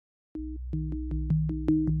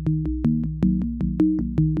Hello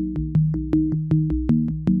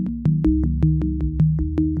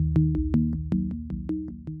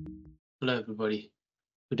everybody.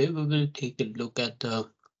 Today we will take a look at the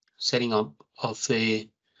setting up of a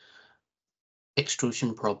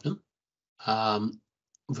extrusion problem. We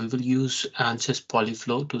will use ANSYS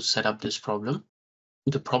Polyflow to set up this problem.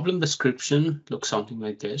 The problem description looks something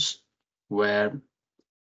like this, where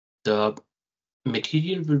the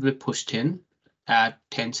material will be pushed in at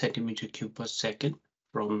 10 centimeter cube per second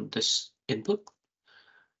from this input.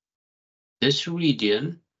 This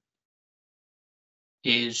region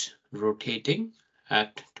is rotating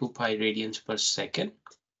at 2 pi radians per second,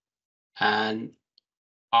 and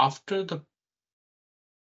after the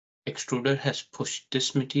extruder has pushed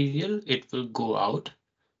this material, it will go out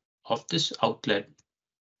of this outlet,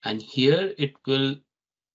 and here it will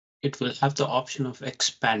have the option of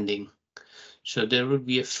expanding. So there will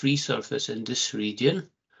be a free surface in this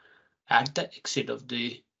region at the exit of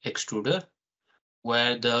the extruder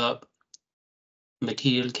where the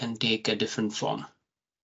material can take a different form.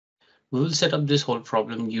 We will set up this whole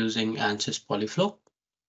problem using ANSYS Polyflow,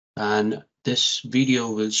 and this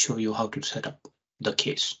video will show you how to set up the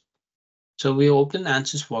case. So we open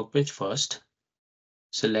ANSYS Workbench first,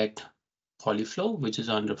 select Polyflow, which is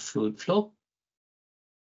under Fluid Flow.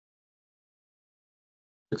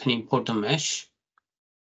 You can import the mesh.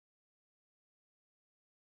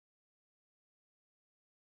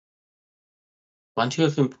 Once you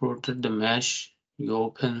have imported the mesh, you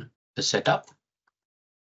open the setup.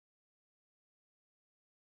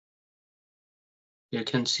 You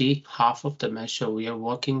can see half of the mesh. So we are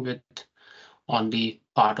working with only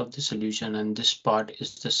part of the solution, and this part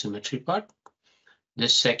is the symmetry part.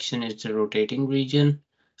 This section is the rotating region,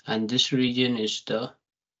 and this region is the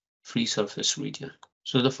free surface region.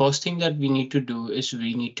 So the first thing that we need to do is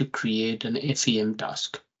we need to create an FEM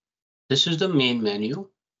task. This is the main menu,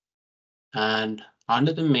 and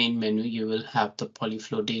under the main menu, you will have the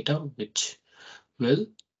Polyflow data, which will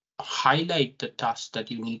highlight the task that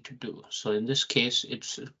you need to do. So in this case,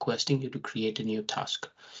 it's requesting you to create a new task.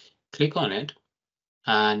 Click on it,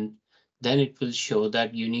 and then it will show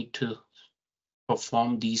that you need to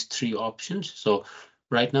perform these three options. So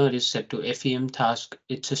right now it is set to FEM task.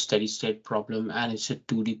 It's a steady state problem, and it's a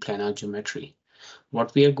 2D planar geometry.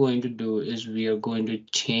 What we are going to do is we are going to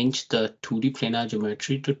change the 2D planar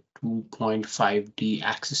geometry to 2.5D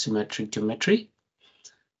axisymmetric geometry,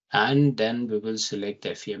 and then we will select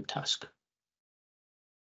the FEM task.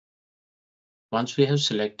 Once we have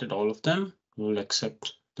selected all of them, we will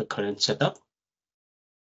accept the current setup.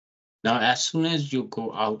 Now, as soon as you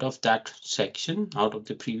go out of that section, out of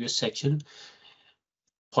the previous section,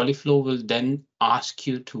 Polyflow will then ask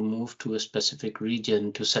you to move to a specific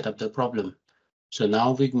region to set up the problem. So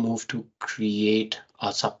now we move to create a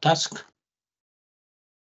subtask.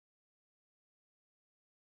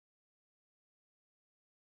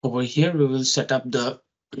 Over here, we will set up the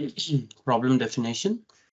problem definition.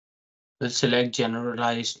 We'll select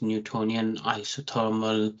generalized Newtonian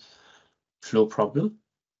isothermal flow problem.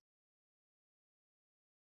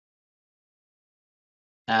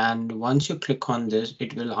 And once you click on this,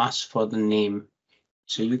 it will ask for the name.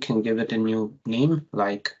 So you can give it a new name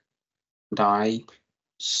like die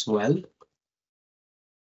swell.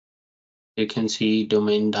 You can see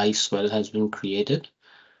domain die swell has been created.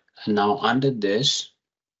 And now under this,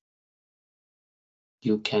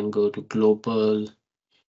 you can go to global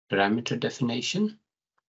parameter definition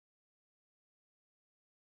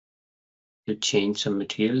to change some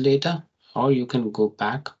material data, or you can go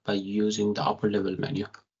back by using the upper level menu.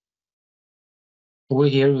 Over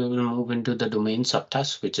here, we will move into the domain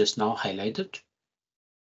subtask, which is now highlighted.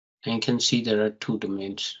 And you can see there are two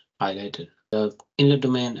domains highlighted, the inlet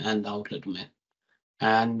domain and the outlet domain.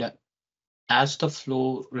 And as the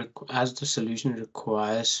solution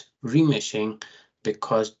requires remeshing,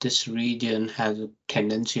 because this region has a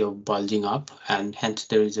tendency of bulging up and hence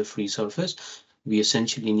there is a free surface, we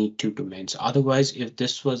essentially need two domains. Otherwise, if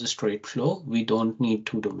this was a straight flow, we don't need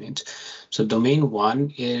two domains. So domain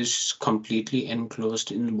 1 is completely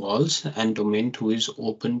enclosed in walls, and domain 2 is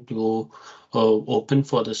open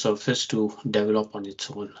for the surface to develop on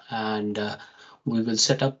its own. And we will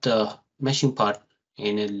set up the meshing part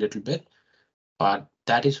in a little bit, but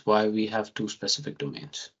that is why we have two specific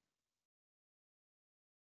domains.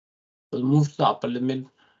 We'll move to the upper limit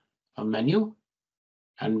menu,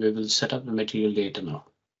 and we will set up the material data now.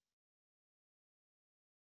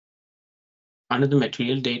 Under the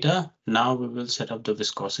material data, now we will set up the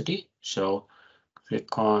viscosity. So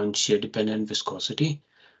click on shear dependent viscosity.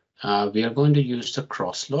 We are going to use the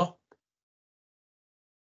cross law.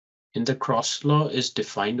 In the cross law is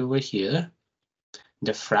defined over here.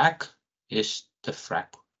 The frac is the frac.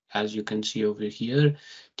 As you can see over here,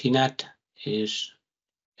 T-nat is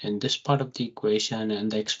in this part of the equation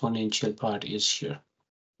and the exponential part is here.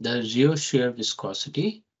 The zero shear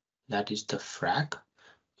viscosity, that is the frac,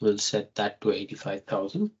 we'll set that to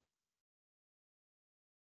 85,000.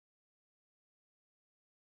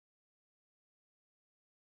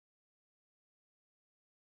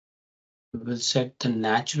 We'll set the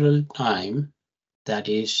natural time, that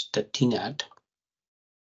is the T-nat,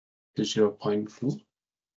 to 0.2.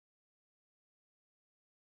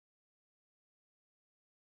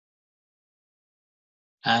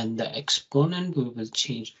 And the exponent we will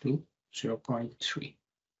change to 0.3.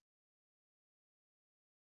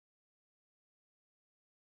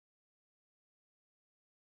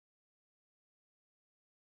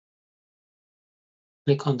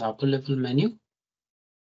 Click on the upper level menu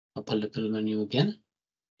again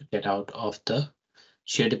to get out of the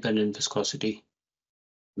shear dependent viscosity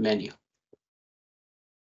menu.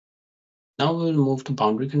 Now we'll move to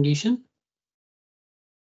boundary condition.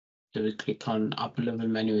 So we click on upper level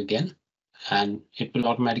menu again, and it will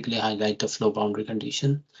automatically highlight the flow boundary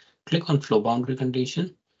condition. Click on flow boundary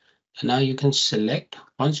condition. And now you can select,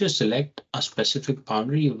 once you select a specific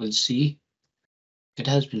boundary, you will see it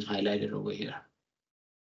has been highlighted over here.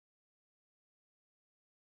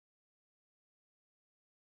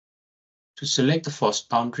 To select the first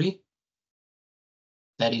boundary,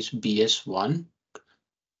 that is BS1,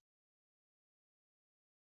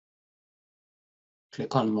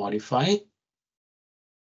 click on modify.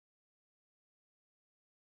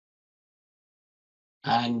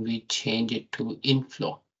 And we change it to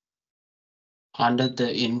inflow. Under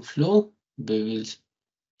the inflow, we will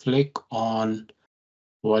click on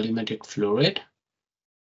volumetric flow rate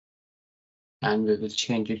and we will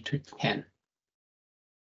change it to 10.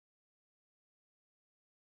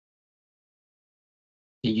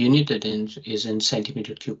 The unit is in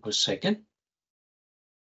centimeter cube per second.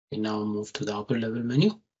 We now move to the upper level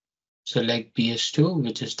menu. Select BS2,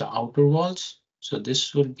 which is the outer walls. So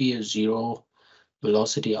this will be a zero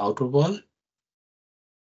velocity outer wall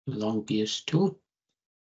along BS2.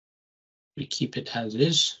 We keep it as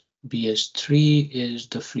is. BS3 is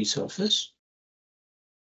the free surface.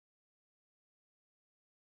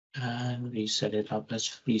 And we set it up as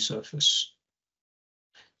free surface.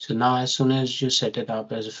 So now as soon as you set it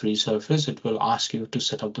up as a free surface, it will ask you to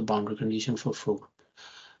set up the boundary condition for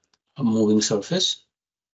a moving surface.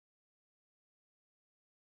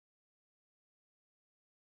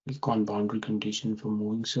 Click on boundary condition for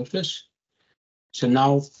moving surface. So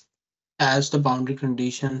now as the boundary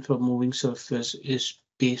condition for moving surface is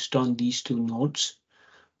based on these two nodes,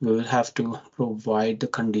 we will have to provide the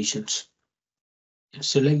conditions.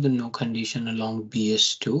 Select the no condition along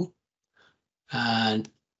BS2 and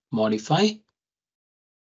modify.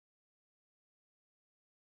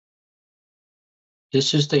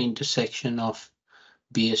 This is the intersection of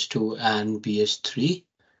BS2 and BS3,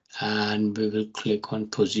 and we will click on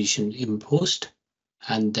position imposed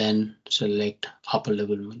and then select upper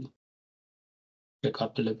level menu. Click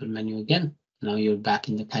upper level menu again. Now you're back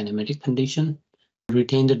in the kinematic condition.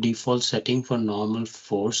 Retain the default setting for normal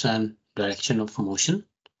force and direction of motion.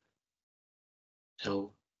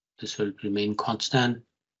 So this will remain constant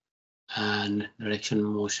and direction of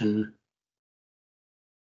motion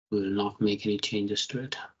will not make any changes to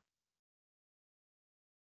it.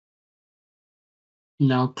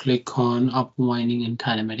 Now click on upwinding and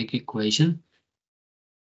kinematic equation.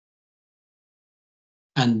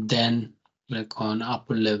 And then click on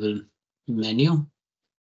upper level menu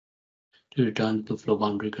to return to flow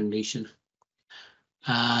boundary condition.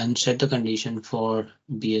 And set the condition for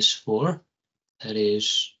BS4, that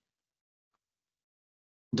is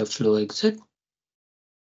the flow exit.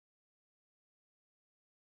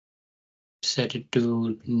 Set it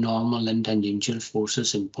to normal and tangential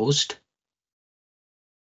forces imposed.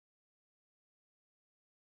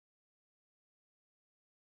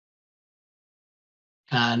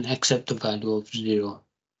 And accept the value of 0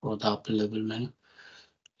 for the upper level menu.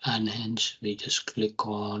 And hence we just click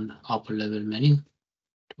on upper level menu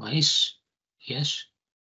twice. Yes.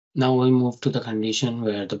 Now we move to the condition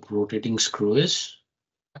where the rotating screw is.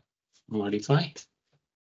 Modify.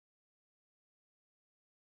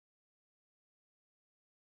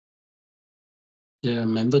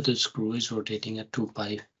 Remember the screw is rotating at 2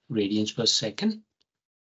 pi radians per second.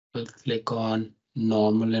 We'll click on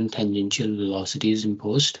normal and tangential velocities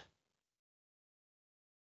imposed.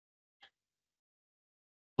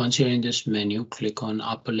 Once you're in this menu, click on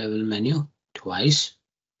upper level menu twice.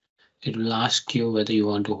 It will ask you whether you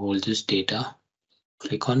want to hold this data.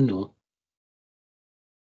 Click on no.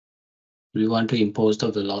 We want to impose the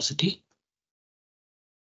velocity.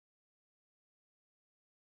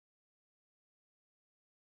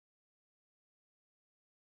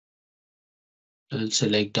 We'll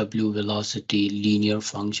select W velocity linear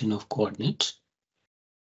function of coordinates.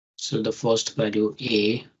 So the first value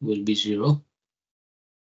A will be 0.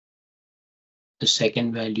 The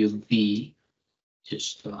second value B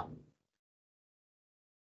is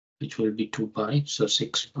which will be 2 pi, so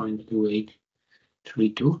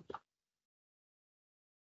 6.2832.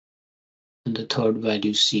 And the third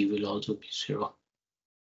value C will also be 0.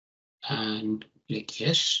 And click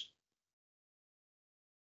yes.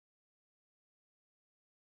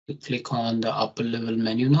 We click on the upper level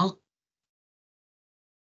menu now.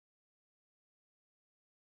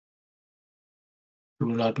 It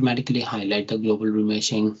will automatically highlight the global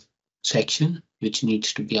remeshing section, which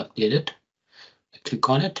needs to be updated. I click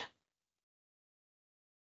on it.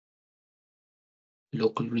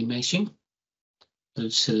 Local remeshing. We'll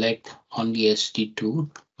select only SD2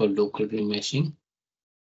 for local remeshing.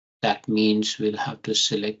 That means we'll have to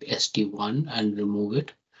select SD1 and remove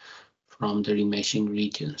it from the remeshing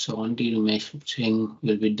region. So only remeshing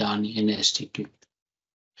will be done in SD2.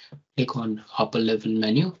 Click on upper level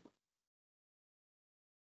menu.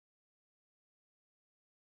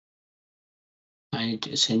 And it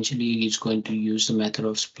essentially is going to use the method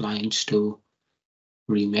of splines to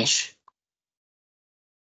remesh.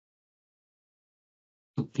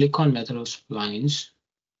 So click on method of splines.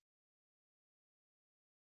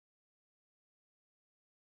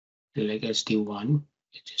 Select SD1,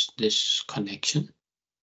 it is this connection.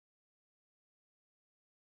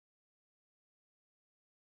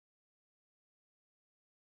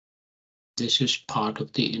 This is part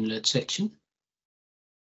of the inlet section.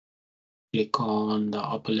 Click on the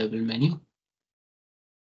upper level menu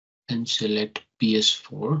and select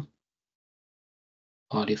PS4.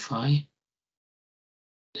 Modify.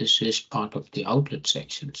 This is part of the outlet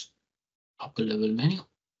sections. Upper level menu.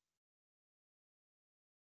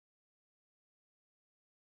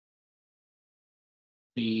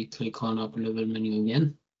 We click on upper level menu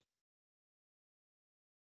again.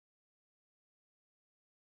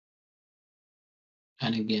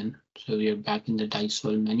 And again, so we are back in the dice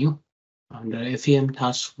world menu. Under FEM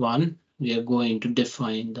task 1, we are going to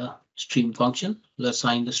define the stream function. We'll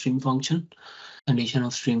assign the stream function. Condition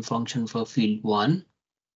of stream function for field 1.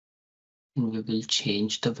 And we will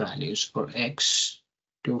change the values for X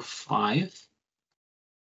to 5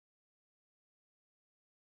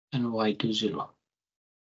 and Y to 0.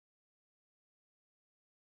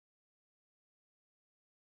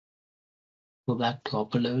 Go back to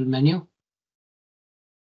upper level menu.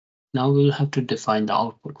 Now we'll have to define the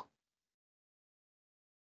output.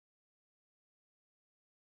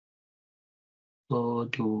 Go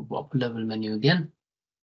to upper level menu again.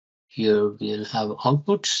 Here we'll have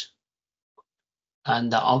outputs,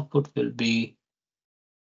 and the output will be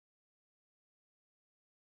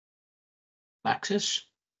axis.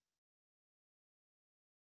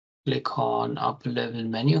 Click on upper level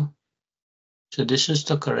menu. So this is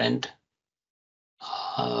the current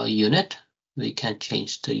unit. We can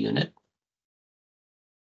change the unit.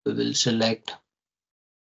 We will select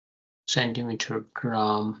centimeter,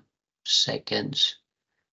 gram, seconds,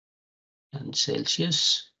 and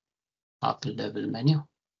Celsius. Upper level menu.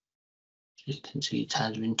 So you can see it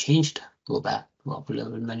has been changed. Go back to upper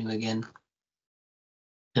level menu again.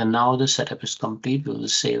 And now the setup is complete. We will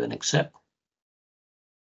save and accept.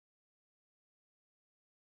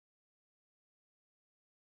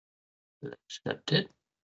 Accept it.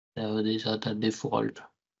 So these are the default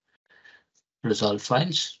result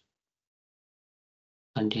files.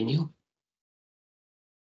 Continue.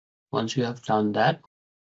 Once you have done that,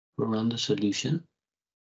 run the solution.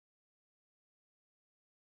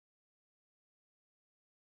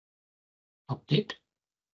 Update.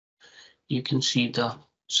 You can see the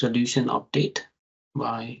solution update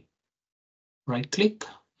by right-click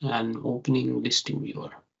and opening listing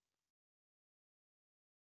viewer.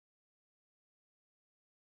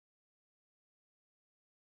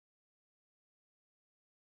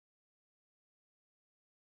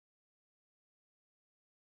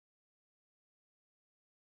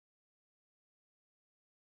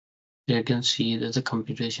 You can see that the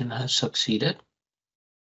computation has succeeded.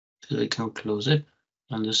 So we can close it,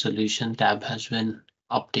 and the solution tab has been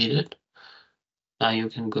updated. Now you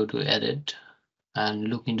can go to edit and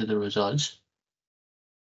look into the results.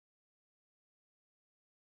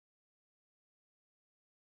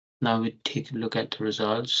 Now we take a look at the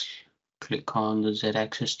results. Click on the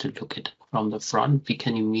Z-axis to look at it from the front. We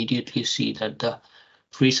can immediately see that the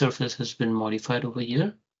free surface has been modified over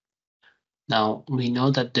here. Now we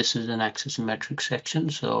know that this is an axisymmetric section,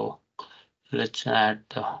 so let's add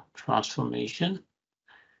the transformation.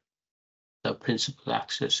 The principal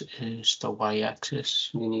axis is the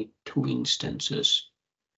y-axis. We need 2 instances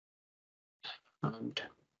and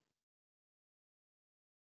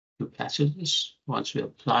 2 passages. Once we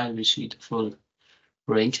apply, we see the full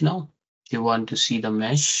range now. If you want to see the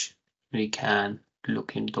mesh, we can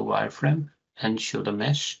look into the wireframe and show the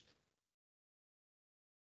mesh.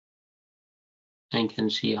 And you can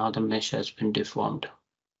see how the mesh has been deformed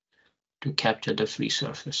to capture the free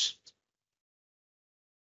surface.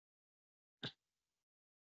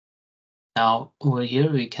 Now over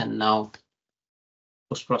here, we can now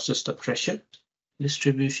post-process the pressure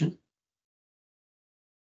distribution.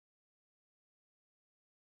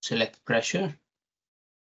 Select pressure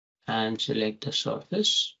and select the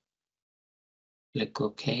surface. Click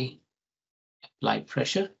OK. Apply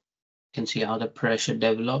pressure. You can see how the pressure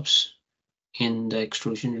develops in the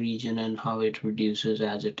extrusion region and how it reduces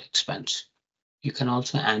as it expands. You can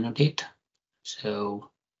also annotate. So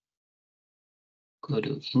go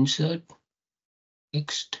to Insert,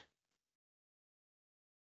 Text,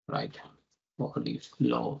 write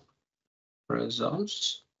Polyflow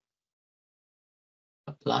results.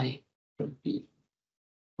 Apply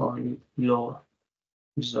Polyflow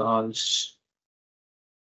results.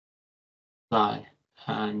 Apply,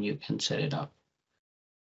 and you can set it up.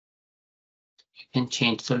 You can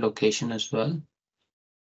change the location as well.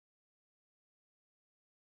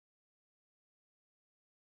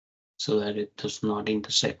 So that it does not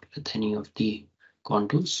intersect with any of the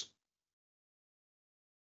contours.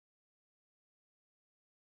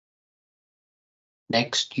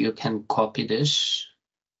 Next, you can copy this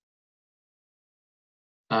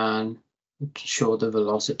and show the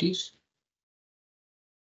velocities.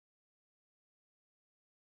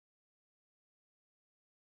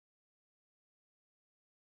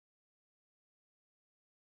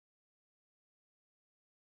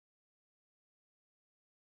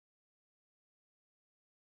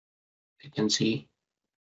 You can see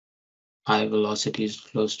high velocity is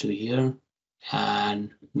close to here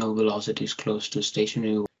and no velocity is close to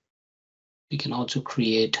stationary. We can also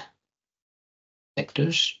create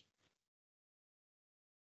vectors.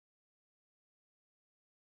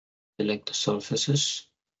 Select the surfaces.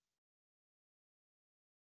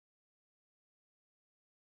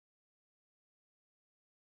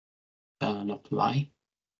 And apply.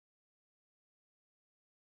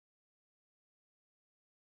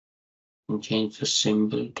 And change the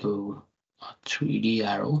symbol to a 3D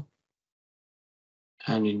arrow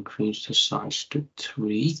and increase the size to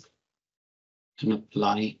 3 and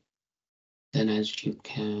apply. Then as you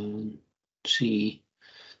can see,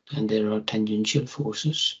 and there are tangential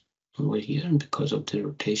forces over here because of the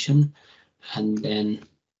rotation, and then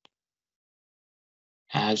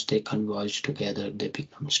as they converge together, they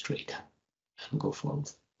become straight and go forward.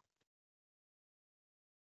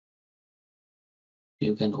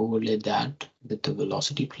 You can overlay that with the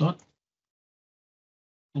velocity plot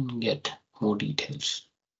and get more details.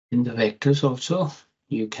 In the vectors also,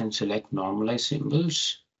 you can select normalized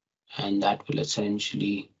symbols, and that will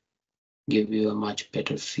essentially give you a much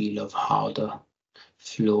better feel of how the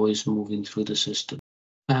flow is moving through the system.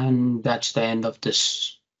 And that's the end of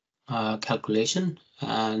this calculation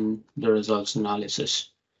and the results analysis.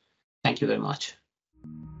 Thank you very much.